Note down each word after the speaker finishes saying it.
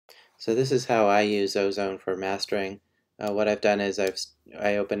So this is how I use Ozone for mastering. What I've done is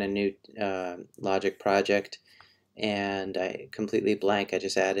I open a new Logic project and I completely blank. I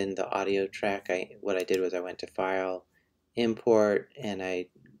just add in the audio track. What I did was I went to File, Import, and I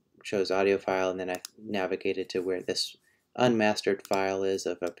chose Audio File, and then I navigated to where this unmastered file is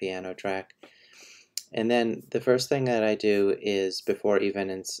of a piano track. And then the first thing that I do is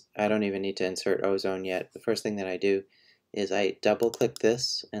I don't even need to insert Ozone yet. The first thing that I do is I double click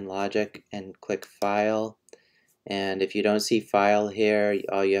this in Logic and click File. And if you don't see File here,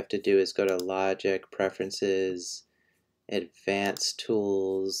 all you have to do is go to Logic, Preferences, Advanced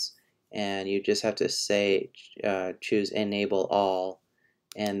Tools, and you just have to choose Enable All,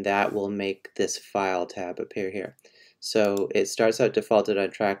 and that will make this File tab appear here. So it starts out defaulted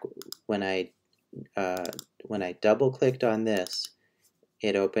on track. When I double clicked on this,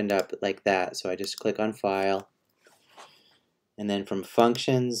 it opened up like that. So I just click on File, and then from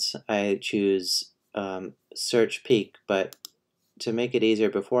Functions I choose Search Peak. But to make it easier,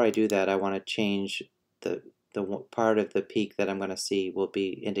 before I do that, I want to change the part of the peak that I'm going to see will be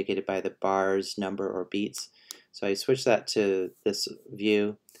indicated by the bars, number, or beats. So I switch that to this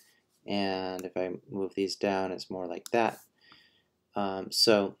view, and if I move these down, it's more like that.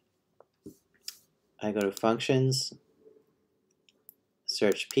 So I go to Functions,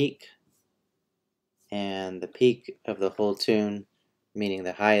 Search Peak, and the peak of the whole tune, meaning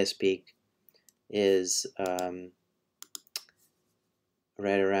the highest peak, is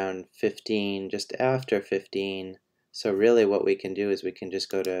right around 15, just after 15. So really what we can do is we can just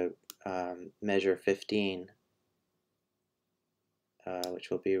go to measure 15, which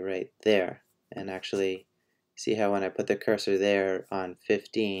will be right there. And actually, see how when I put the cursor there on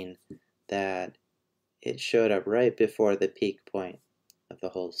 15, that it showed up right before the peak point of the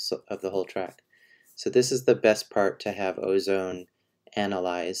whole track. So this is the best part to have Ozone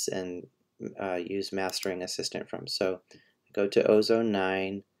analyze and use Mastering Assistant from. So go to Ozone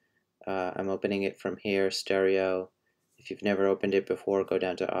 9. I'm opening it from here, Stereo. If you've never opened it before, go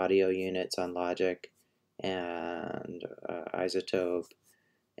down to Audio Units on Logic, and Izotope,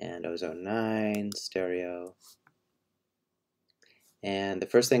 and Ozone 9, Stereo. And the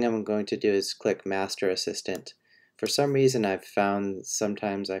first thing I'm going to do is click Master Assistant. For some reason, I've found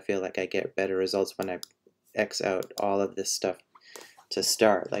sometimes I feel like I get better results when I X out all of this stuff to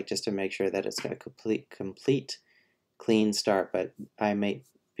start, like just to make sure that it's going to complete clean start, but I may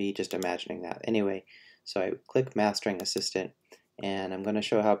be just imagining that. Anyway, so I click Mastering Assistant, and I'm going to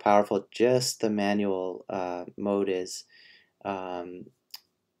show how powerful just the manual mode is. The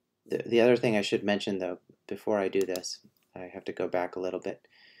other thing I should mention, though, before I do this, I have to go back a little bit.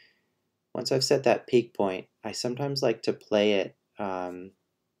 Once I've set that peak point, I sometimes like to play it. I'm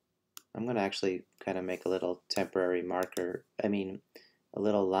going to actually kind of make a little temporary marker, a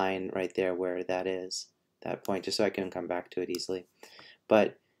little line right there where that is, that point, just so I can come back to it easily.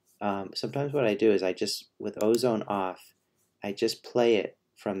 But sometimes what I do is with Ozone off, I just play it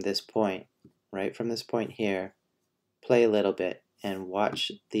from this point, right from this point here, play a little bit, and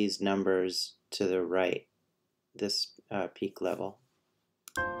watch these numbers to the right, this peak level.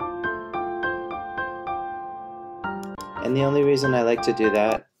 And the only reason I like to do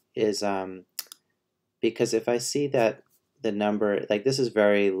that is because if I see that the number, like this is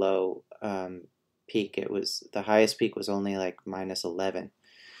very low peak, the highest peak was only like -11,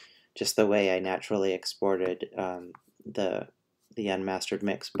 just the way I naturally exported the unmastered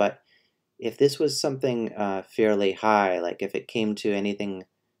mix. But if this was something fairly high, like if it came to anything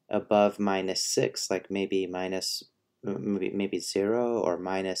above -6, like maybe maybe 0 or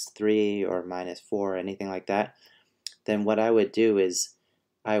 -3 or -4, anything like that, then what I would do is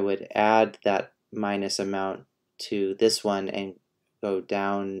I would add that minus amount to this one and go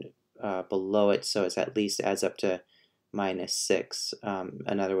down below it, so it at least adds up to -6.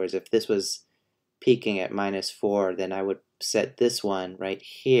 In other words, if this was peaking at -4, then I would set this one right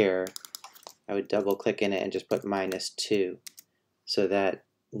here, I would double click in it and just put -2, so that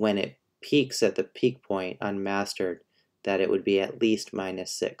when it peaks at the peak point unmastered, that it would be at least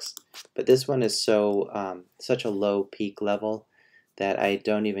 -6. But this one is such a low peak level that I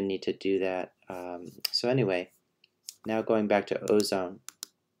don't even need to do that. So anyway, now going back to Ozone,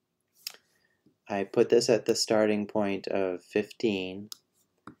 I put this at the starting point of 15,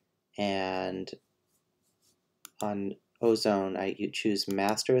 and on Ozone you choose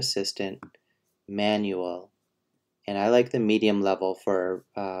Master Assistant, Manual, and I like the medium level for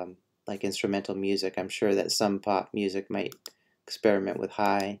like instrumental music. I'm sure that some pop music might experiment with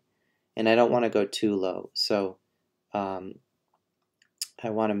high, and I don't want to go too low, so I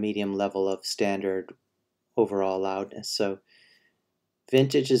want a medium level of standard overall loudness. So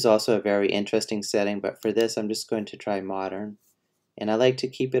Vintage is also a very interesting setting, but for this I'm just going to try modern. And I like to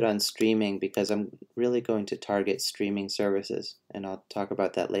keep it on streaming because I'm really going to target streaming services, and I'll talk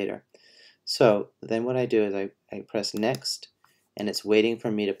about that later. So then what I do is I press next, and it's waiting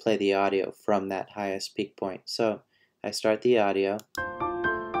for me to play the audio from that highest peak point. So I start the audio.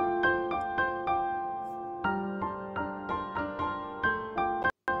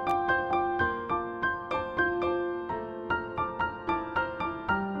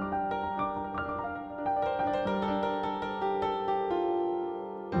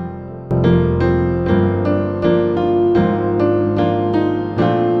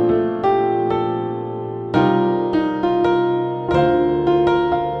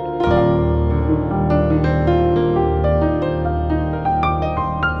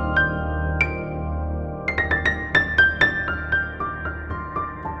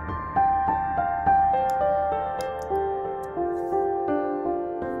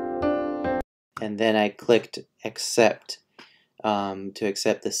 And then I clicked accept to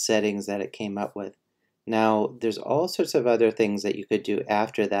accept the settings that it came up with. Now there's all sorts of other things that you could do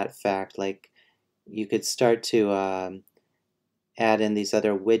after that fact, like you could start to add in these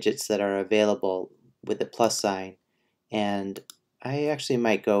other widgets that are available with the plus sign, and I actually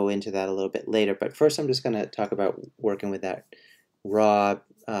might go into that a little bit later, but first I'm just going to talk about working with that raw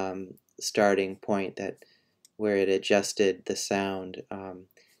starting point where it adjusted the sound.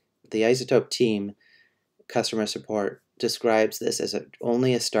 The Izotope team customer support describes this as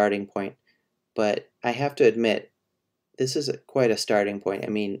only a starting point, but I have to admit this is quite a starting point. I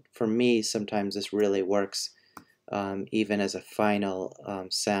mean, for me, sometimes this really works even as a final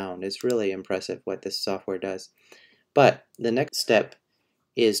sound. It's really impressive what this software does. But the next step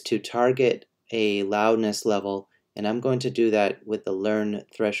is to target a loudness level, and I'm going to do that with the learn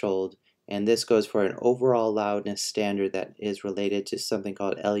threshold, and this goes for an overall loudness standard that is related to something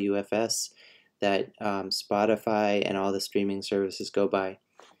called LUFS that Spotify and all the streaming services go by.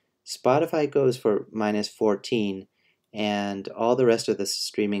 Spotify goes for -14, and all the rest of the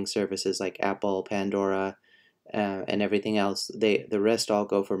streaming services like Apple, Pandora, and everything else, the rest all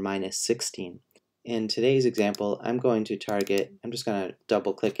go for -16. In today's example, I'm just going to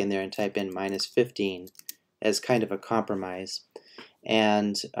double click in there and type in -15 as kind of a compromise.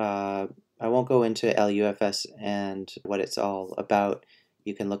 And I won't go into LUFS and what it's all about.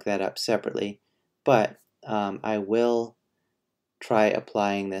 You can look that up separately. But I will try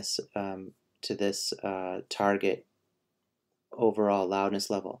applying this to this target overall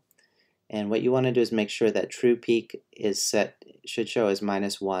loudness level. And what you want to do is make sure that true peak is set, should show as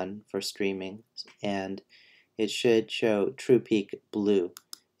 -1 for streaming, and it should show true peak blue.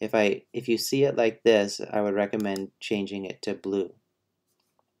 If you see it like this, I would recommend changing it to blue.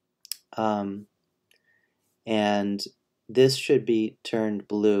 And this should be turned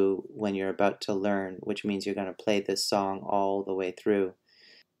blue when you're about to learn, which means you're going to play this song all the way through.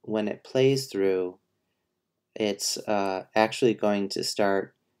 When it plays through, it's actually going to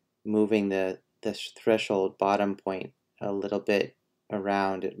start moving the threshold bottom point a little bit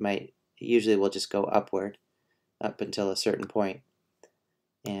around. Usually will just go upward up until a certain point.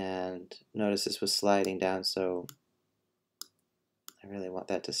 And notice this was sliding down, so I really want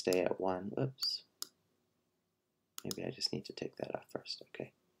that to stay at 1. Oops. Maybe I just need to take that off first.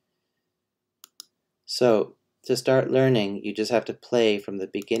 Okay. So to start learning, you just have to play from the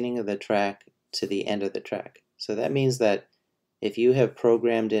beginning of the track to the end of the track. So that means that if you have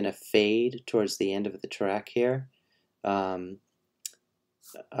programmed in a fade towards the end of the track here,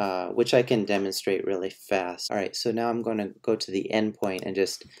 which I can demonstrate really fast. Alright, so now I'm going to go to the end point and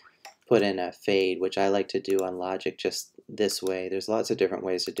just put in a fade, which I like to do on Logic just this way. There's lots of different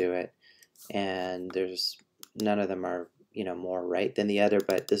ways to do it, and none of them are more right than the other,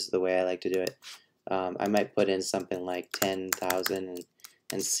 but this is the way I like to do it. I might put in something like 10,000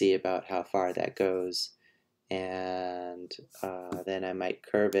 and see about how far that goes, and then I might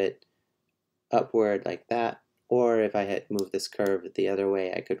curve it upward like that, or if I had moved this curve the other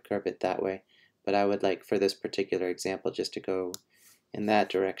way, I could curve it that way, but I would like for this particular example just to go in that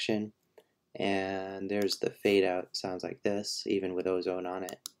direction. And there's the fade out, sounds like this, even with Ozone on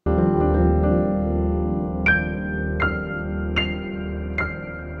it.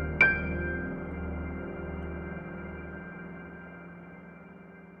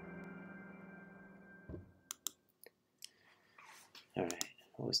 Alright,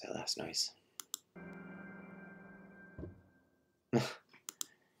 what was that last noise?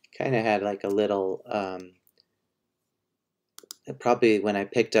 Kind of had like a little, probably when I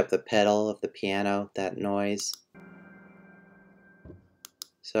picked up the pedal of the piano, that noise.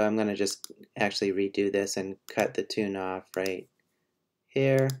 So I'm going to just actually redo this and cut the tune off right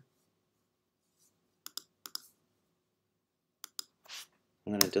here.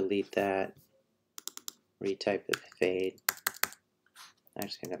 I'm going to delete that, retype the fade. I'm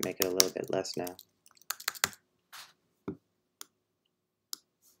just going to make it a little bit less now.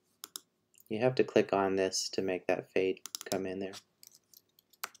 You have to click on this to make that fade come in there.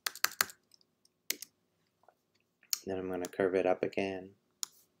 Then I'm going to curve it up again.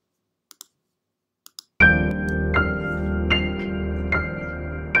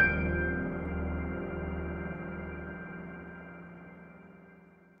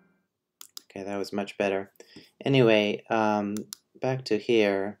 Okay, that was much better. Anyway, back to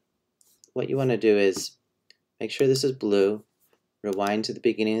here. What you want to do is make sure this is blue, rewind to the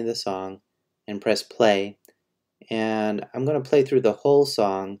beginning of the song, and press play. And I'm going to play through the whole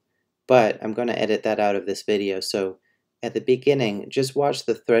song, but I'm going to edit that out of this video. So at the beginning, just watch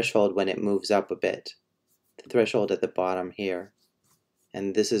the threshold when it moves up a bit. The threshold at the bottom here.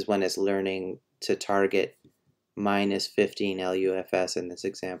 And this is when it's learning to target minus 15 LUFS in this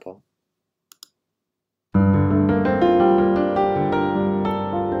example.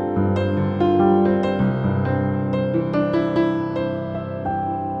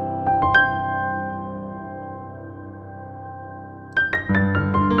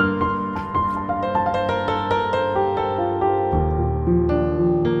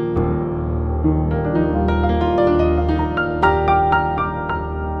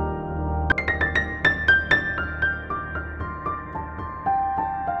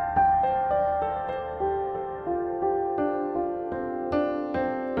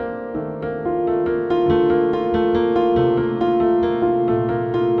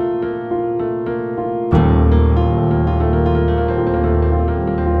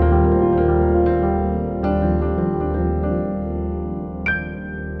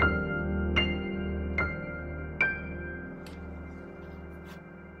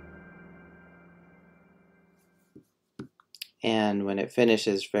 And when it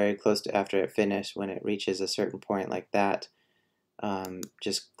finishes, very close to after it finished, when it reaches a certain point like that,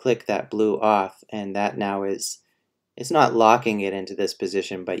 just click that blue off, and that now is, it's not locking it into this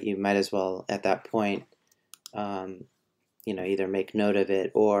position, but you might as well at that point, you know, either make note of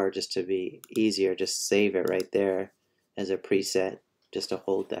it, or just to be easier, just save it right there as a preset, just to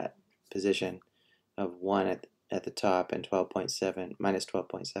hold that position of 1 at the top and 12.7, minus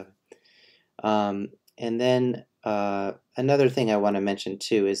 12.7. And then another thing I want to mention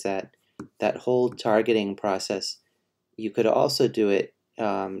too is that that whole targeting process, you could also do it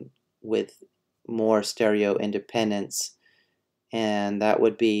with more stereo independence, and that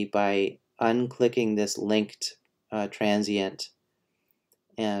would be by unclicking this linked transient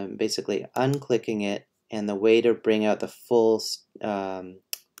and basically unclicking it, and the way to bring out the full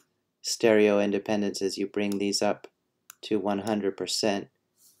stereo independence is you bring these up to 100%,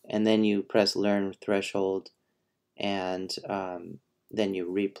 and then you press learn threshold, and then you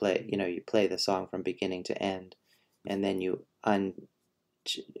replay, you know, you play the song from beginning to end, and then you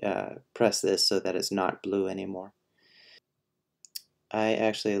press this so that it's not blue anymore. I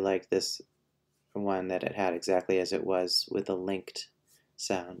actually like this one that it had exactly as it was with the linked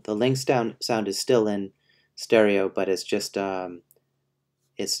sound. The linked sound is still in stereo, but it's just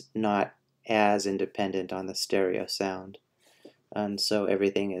it's not as independent on the stereo sound, and so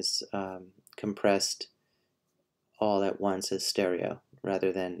everything is compressed all at once as stereo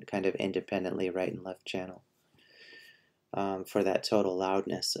rather than kind of independently right and left channel for that total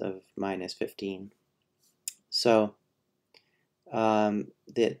loudness of minus 15. So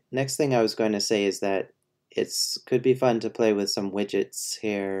the next thing I was going to say is that it's could be fun to play with some widgets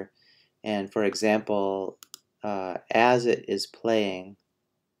here, and for example, as it is playing,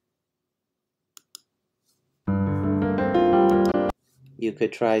 you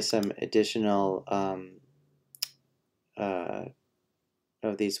could try some additional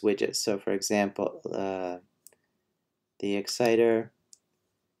of these widgets. So for example, the exciter,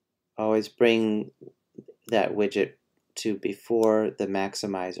 always bring that widget to before the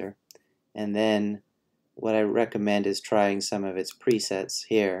maximizer, and then what I recommend is trying some of its presets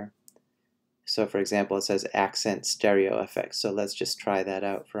here. So for example, it says accent stereo effects, so let's just try that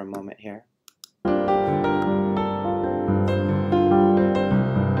out for a moment here.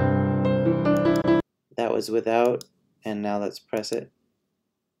 That was without, and now let's press it.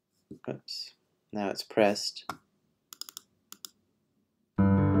 Oops. Now it's pressed.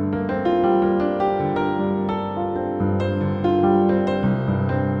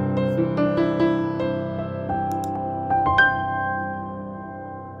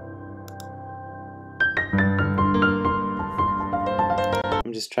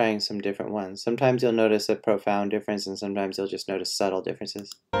 I'm just just trying some different ones. Sometimes you'll notice a profound difference, and sometimes you'll just notice subtle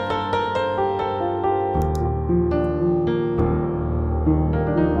differences.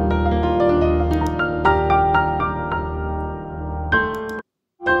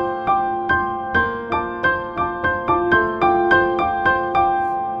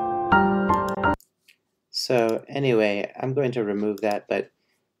 So anyway, I'm going to remove that, but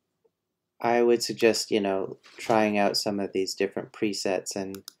I would suggest, trying out some of these different presets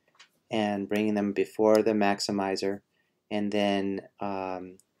and bringing them before the maximizer, and then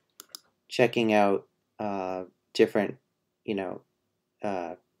checking out different,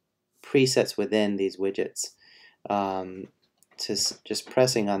 presets within these widgets. Just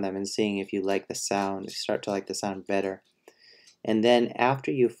pressing on them and seeing if you like the sound, if you start to like the sound better. And then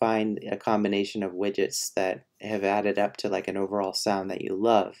after you find a combination of widgets that have added up to like an overall sound that you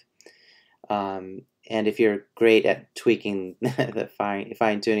love, and if you're great at tweaking the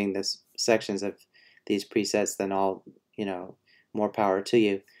fine-tuning the sections of these presets, then more power to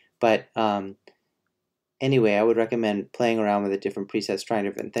you. But anyway, I would recommend playing around with the different presets, trying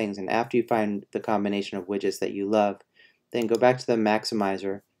different things, and after you find the combination of widgets that you love, then go back to the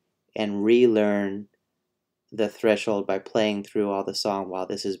maximizer and relearn the threshold by playing through all the song while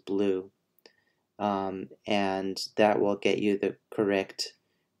this is blue, and that will get you the correct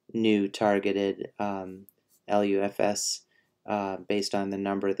new targeted LUFS based on the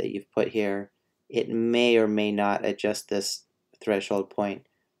number that you've put here. It may or may not adjust this threshold point.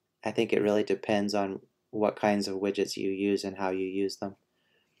 I think it really depends on what kinds of widgets you use and how you use them.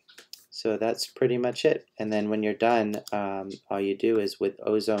 So that's pretty much it. And then when you're done, all you do is, with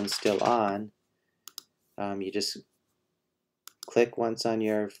Ozone still on, you just click once on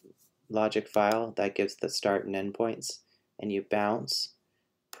your logic file. That gives the start and end points, and you bounce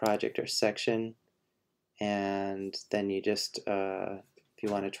project or section, and then you just, if you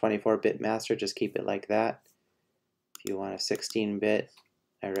want a 24-bit master, just keep it like that. If you want a 16-bit,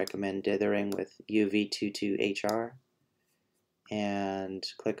 I recommend dithering with UV22HR, and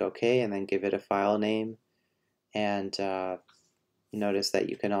click OK, and then give it a file name, and notice that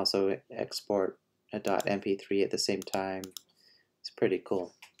you can also export a .mp3 at the same time. It's pretty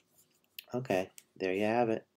cool. Okay, there you have it.